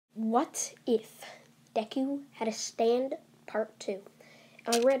What if Deku had a stand part 2?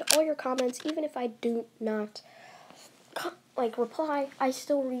 I read all your comments, even if I do not reply, I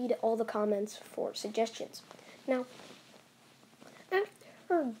still read all the comments for suggestions. Now,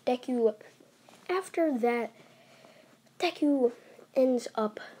 after that, Deku ends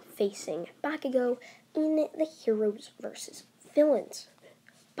up facing Bakugo in the Heroes vs. Villains.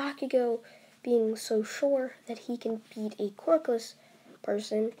 Bakugo, being so sure that he can beat a quirkless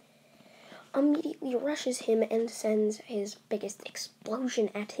person, immediately rushes him and sends his biggest explosion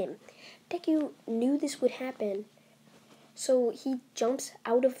at him. Deku knew this would happen, so he jumps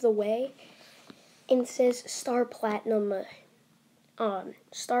out of the way and says Star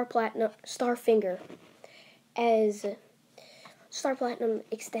Finger, as Star Platinum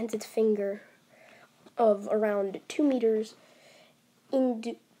extends its finger of around 2 meters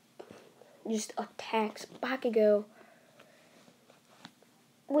and just attacks Bakugo,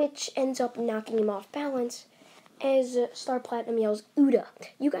 which ends up knocking him off balance as Star Platinum yells, Uda.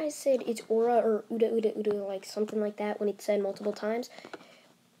 You guys said it's Aura or Uda, like something like that when it's said multiple times.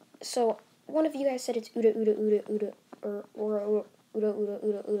 So one of you guys said it's Uda, or Aura,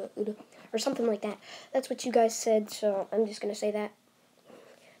 Uda, or something like that. That's what you guys said, so I'm just going to say that.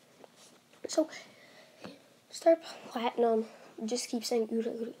 So Star Platinum just keeps saying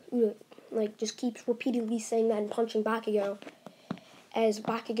Uda, just keeps repeatedly saying that and punching Bakugo. As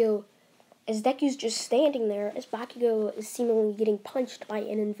Deku's just standing there, as Bakugo is seemingly getting punched by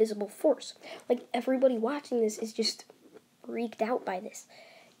an invisible force. Everybody watching this is just freaked out by this.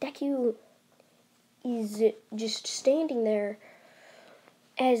 Deku is just standing there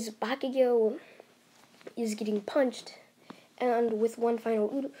as Bakugo is getting punched, and with one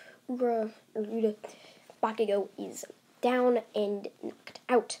final Uda, Bakugo is down and knocked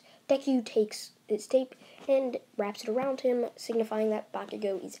out. Deku takes his tape and wraps it around him, signifying that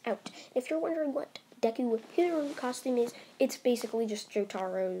Bakugo is out. If you're wondering what Deku's hero costume is, it's basically just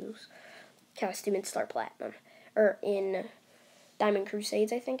Jotaro's costume in Star Platinum, or in Diamond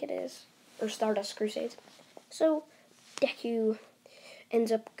Crusades, I think it is, or Stardust Crusades. So Deku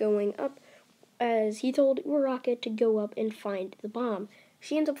ends up going up, as he told Uraraka to go up and find the bomb.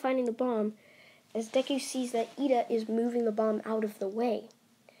 She ends up finding the bomb, as Deku sees that Ida is moving the bomb out of the way.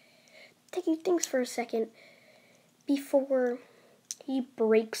 Deku thinks for a second before he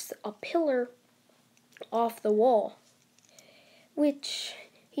breaks a pillar off the wall, which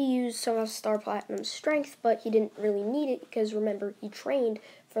he used some of Star Platinum's strength, but he didn't really need it because, remember, he trained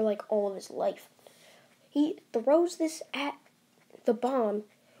for all of his life. He throws this at the bomb,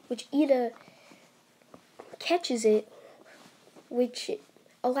 which Ida catches it, which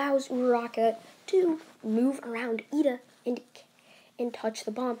allows Uraraka to move around Ida and touch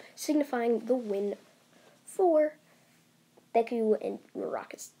the bomb, signifying the win for Deku and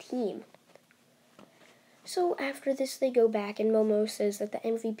Uraraka's team. So after this, they go back, and Momo says that the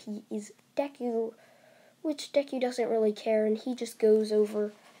MVP is Deku, which Deku doesn't really care, and he just goes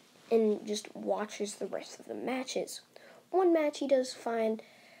over and just watches the rest of the matches. One match he does find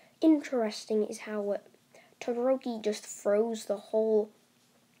interesting is how Todoroki just froze the whole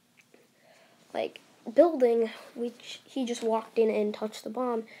building, which he just walked in and touched the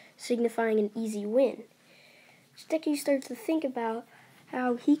bomb, signifying an easy win. Deku starts to think about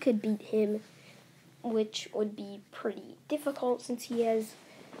how he could beat him, which would be pretty difficult since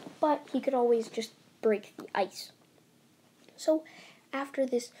but he could always just break the ice. So after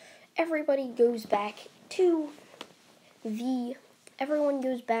this, everyone goes back to the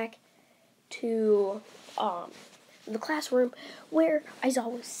classroom, where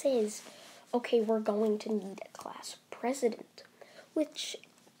Aizawa says, okay, we're going to need a class president, which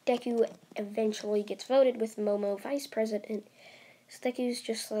Deku eventually gets voted with Momo vice president. So Deku's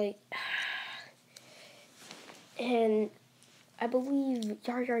just and I believe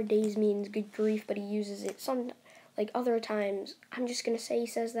Yar Yar Days means good grief, but he uses it some, other times. I'm just going to say he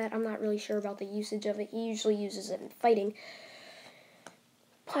says that. I'm not really sure about the usage of it. He usually uses it in fighting.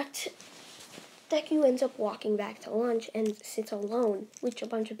 But Deku ends up walking back to lunch and sits alone, which a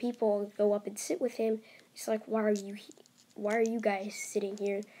bunch of people go up and sit with him. He's like, why are you guys sitting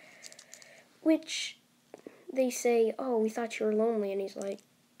here? Which they say, oh, we thought you were lonely. And he's like,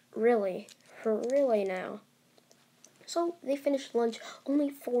 really? For really now? So they finish lunch only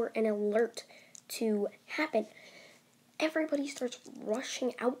for an alert to happen. Everybody starts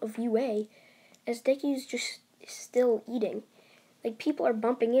rushing out of UA as Deku's just still eating. People are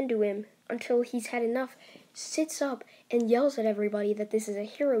bumping into him until he's had enough, sits up and yells at everybody that this is a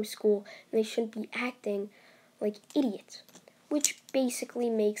hero school and they shouldn't be acting like idiots, which basically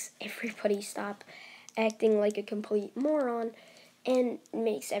makes everybody stop acting like a complete moron and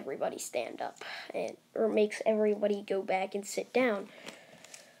makes everybody stand up, or makes everybody go back and sit down.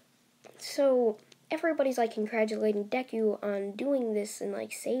 So everybody's like congratulating Deku on doing this and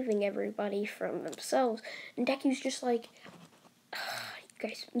like saving everybody from themselves, and Deku's just like,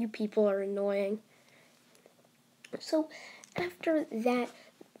 guys, you people are annoying. So after that,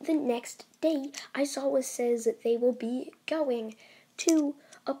 the next day, Aizawa says that they will be going to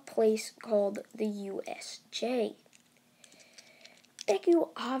a place called the USJ. Deku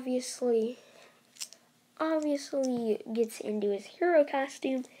obviously gets into his hero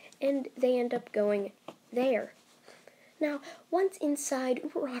costume, and they end up going there. Now, once inside,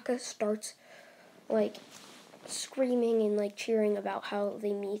 Uraraka starts like screaming and like cheering about how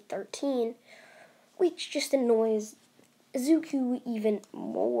they meet 13, which just annoys Zuko even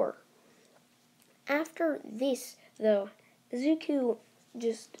more. After this, though, Zuko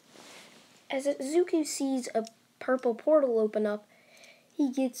as Zuko sees a purple portal open up,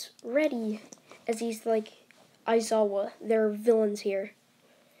 he gets ready as he's like, Aizawa, there are villains here.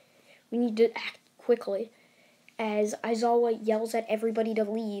 We need to act quickly. As Aizawa yells at everybody to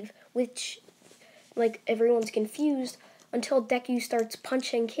leave, which, like, everyone's confused until Deku starts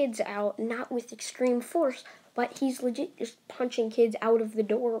punching kids out, not with extreme force, but he's legit just punching kids out the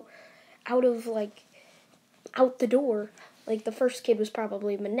door. Like, the first kid was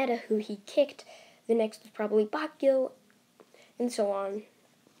probably Mineta, who he kicked. The next was probably Bakyo, and so on.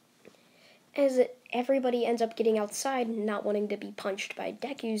 As everybody ends up getting outside, not wanting to be punched by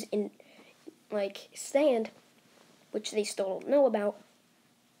Deku's stand, which they still don't know about,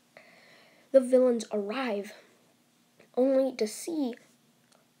 the villains arrive, only to see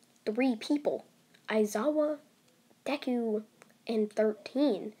 3 people, Aizawa, Deku, and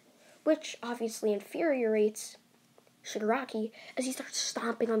 13, which obviously infuriates Shigaraki as he starts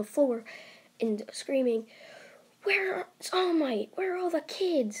stomping on the floor and screaming, "Where's All Might? Where are all the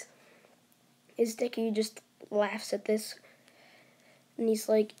kids?" As Deku just laughs at this, and he's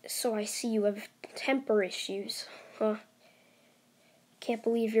like, "So I see you have temper issues, huh? Can't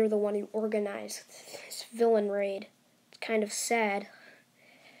believe you're the one who organized this villain raid. It's kind of sad."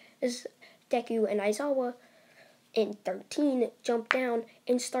 As Deku and Aizawa and 13 jump down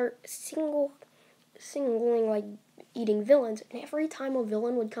and start singling like eating villains, and every time a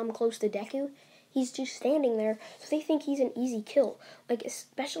villain would come close to Deku, he's just standing there, so they think he's an easy kill. Like,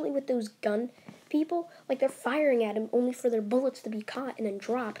 especially with those gun people, like, they're firing at him only for their bullets to be caught and then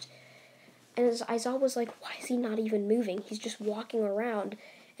dropped. And as Aizawa's like, why is he not even moving? He's just walking around,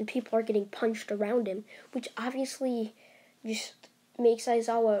 and people are getting punched around him, which obviously just makes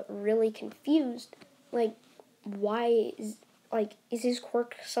Aizawa really confused. Like, why is his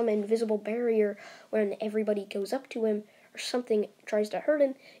quirk some invisible barrier when everybody goes up to him or something tries to hurt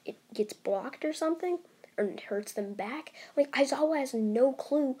him, it gets blocked or something, or it hurts them back? Like, Aizawa has no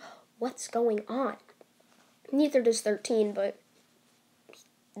clue what's going on. Neither does 13, but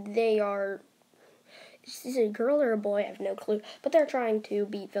they are... Is this a girl or a boy? I have no clue. But they're trying to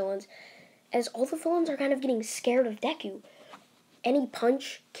beat villains, as all the villains are kind of getting scared of Deku. Any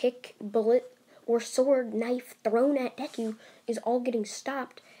punch, kick, bullet, or sword, knife thrown at Deku is all getting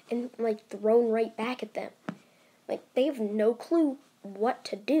stopped and, like, thrown right back at them. Like, they have no clue what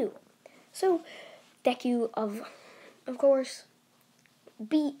to do. So, Deku, of course,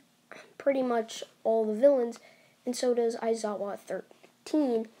 beat pretty much all the villains, and so does Aizawa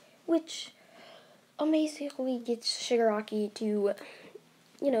 13, which amazingly gets Shigaraki to,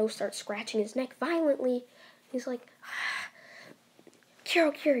 start scratching his neck violently. He's like,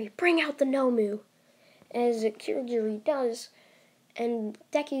 "Kirogiri, bring out the Nomu," as Kirogiri does, and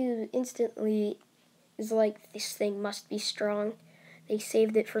Deku instantly is like, this thing must be strong. They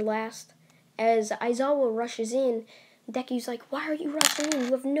saved it for last. As Aizawa rushes in, Deku's like, why are you rushing in?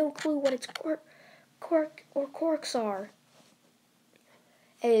 You have no clue what its quirks are.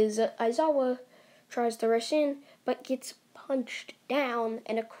 As Aizawa tries to rush in, but gets punched down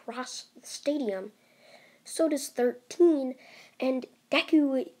and across the stadium. So does 13, and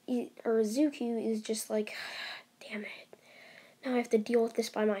Zuko is just like, damn it. Now I have to deal with this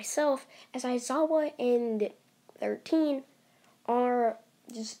by myself, as Aizawa and 13 are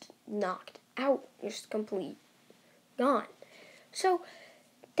just knocked out, just complete gone. So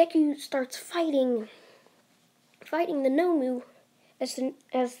Deku starts fighting the Nomu as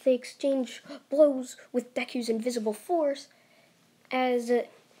they exchange blows with Deku's invisible force, as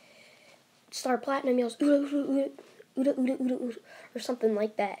Star Platinum yells, "Uda, uda, uda, uda, uda," or something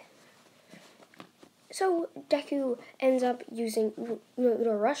like that. So Deku ends up using Uda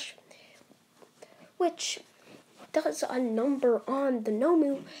Uda Rush, which does a number on the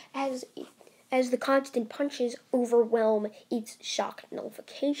Nomu, as as the constant punches overwhelm its shock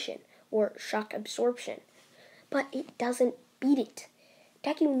nullification, or shock absorption. But it doesn't beat it.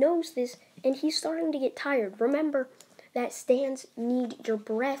 Deku knows this, and he's starting to get tired. Remember that stands need your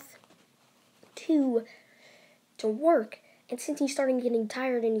breath to work. And since he's starting getting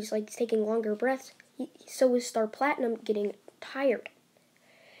tired and he's like taking longer breaths, so is Star Platinum getting tired.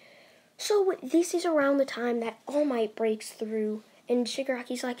 So this is around the time that All Might breaks through, and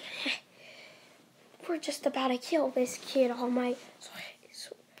Shigaraki's like, we're just about to kill this kid, All Might.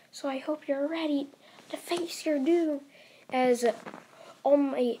 So I hope you're ready to face your doom. As All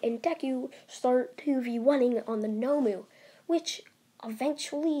Might and Deku start 2v1ing on the Nomu, which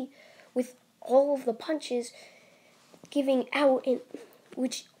eventually, with all of the punches giving out,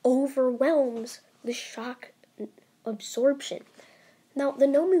 which overwhelms the shock absorption. Now, the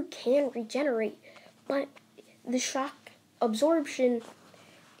Nomu can regenerate, but the shock absorption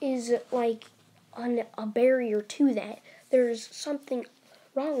is like a barrier to that. There's something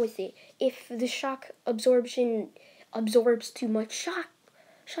wrong with it. If the shock absorption absorbs too much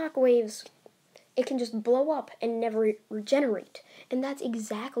shock waves, it can just blow up and never regenerate. And that's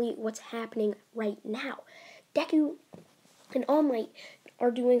exactly what's happening right now. Deku and All Might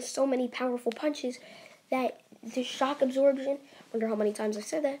are doing so many powerful punches that the shock absorption, I wonder how many times I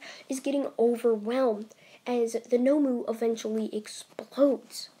said that, is getting overwhelmed as the Nomu eventually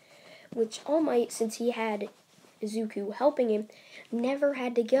explodes. Which All Might, since he had Izuku helping him, never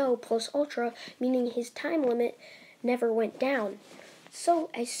had to go plus Ultra, meaning his time limit never went down. So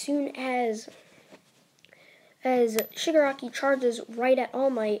as soon as Shigaraki charges right at All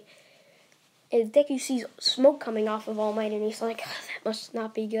Might, as Deku sees smoke coming off of All Might, and he's like, that must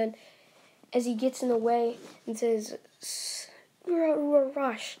not be good. As he gets in the way and says, Uda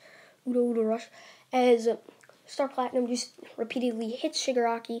rush, as Star Platinum just repeatedly hits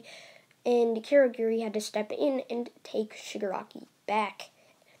Shigaraki, and Kirigiri had to step in and take Shigaraki back.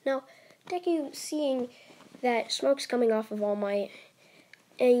 Now, Deku, seeing that smoke's coming off of All Might,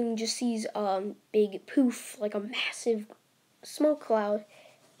 and just sees a big poof, like a massive smoke cloud,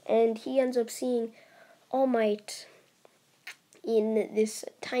 and he ends up seeing All Might in this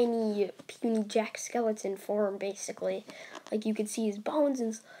tiny, puny Jack skeleton form, basically. Like, you could see his bones,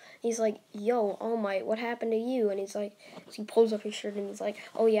 and he's like, yo, All Might, what happened to you? And he's like, so he pulls up his shirt, and he's like,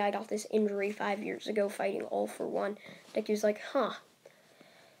 oh yeah, I got this injury 5 years ago fighting All for One. Deku's like, I'm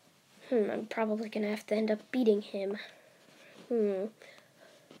probably gonna have to end up beating him.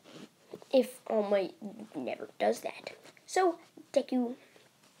 If All Might never does that. So, Deku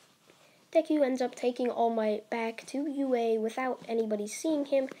ends up taking All Might back to UA without anybody seeing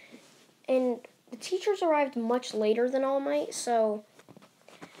him, and the teachers arrived much later than All Might, so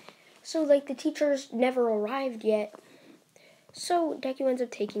like the teachers never arrived yet. So Deku ends up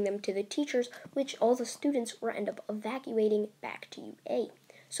taking them to the teachers, which all the students were end up evacuating back to UA.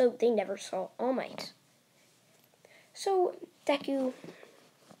 So they never saw All Might. So Deku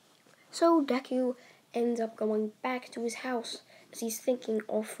ends up going back to his house as he's thinking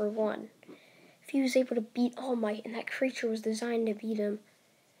All for One. If he was able to beat All Might and that creature was designed to beat him,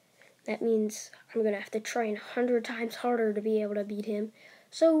 that means I'm going to have to train 100 times harder to be able to beat him.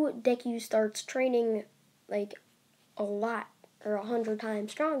 So Deku starts training like a lot, or 100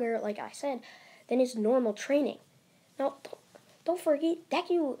 times stronger, like I said, than his normal training. Now, don't forget,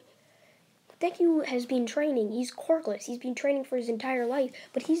 Deku has been training. He's quirkless. He's been training for his entire life,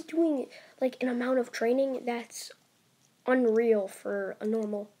 but he's doing like an amount of training that's unreal for a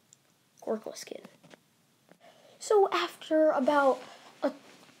normal quirkless kid. So after about a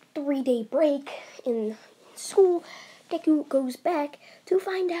 3-day break in school, Deku goes back to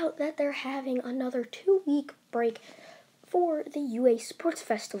find out that they're having another 2-week break for the UA Sports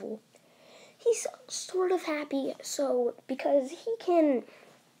Festival. He's sort of happy, because he can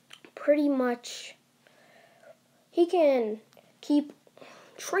keep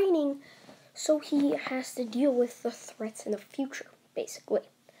training, so he has to deal with the threats in the future, basically.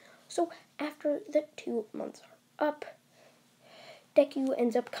 So after the 2 months are up, Deku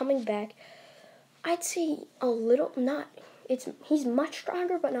ends up coming back. I'd say a little, he's much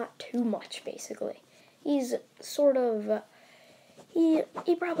stronger, but not too much, basically. He's sort of, he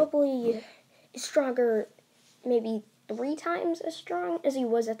probably is stronger, maybe 3 times as strong as he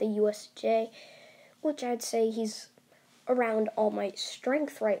was at the USJ, which I'd say he's around All Might's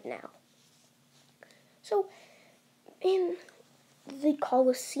strength right now. So, in the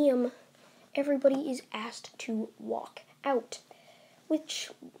Coliseum, everybody is asked to walk out,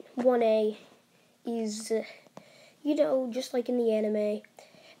 which 1A is, just like in the anime,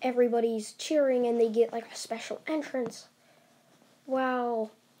 everybody's cheering and they get like a special entrance,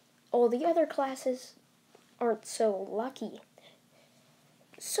 while all the other classes aren't so lucky.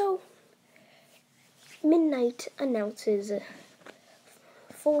 So, Midnight announces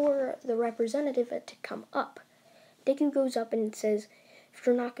for the representative to come up. Deku goes up and says, if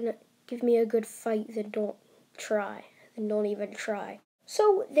you're not going to give me a good fight, then don't try. Then don't even try.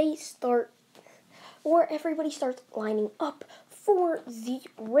 So everybody starts lining up for the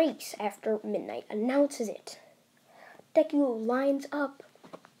race after Midnight announces it. Deku lines up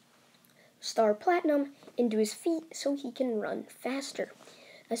Star Platinum into his feet so he can run faster.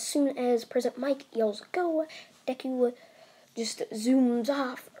 As soon as President Mike yells go, Deku just zooms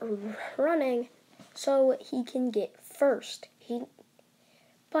off running so he can get first.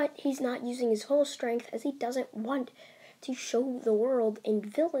 But he's not using his whole strength as he doesn't want to show the world and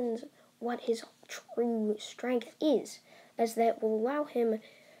villains what his true strength is, as that will allow him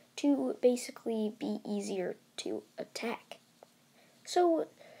to basically be easier to attack. So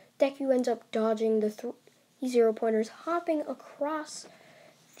Deku ends up dodging the 3 zero-pointers, hopping across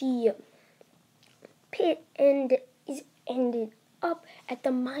the pit, and is ended up at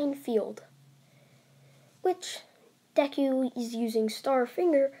the minefield, which Deku is using Star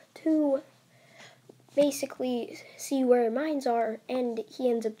Finger to basically see where mines are, and he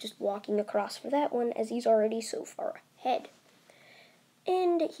ends up just walking across for that one as he's already so far ahead.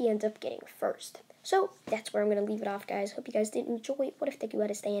 And he ends up getting first. So that's where I'm going to leave it off, guys. Hope you guys did enjoy What If Deku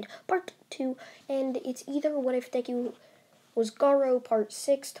Had a Stand Part 2, and it's either What If Deku was Garo Part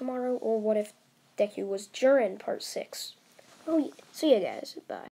 6 tomorrow, or What If Deku was Jiren Part 6. Oh, yeah. So yeah, guys, bye.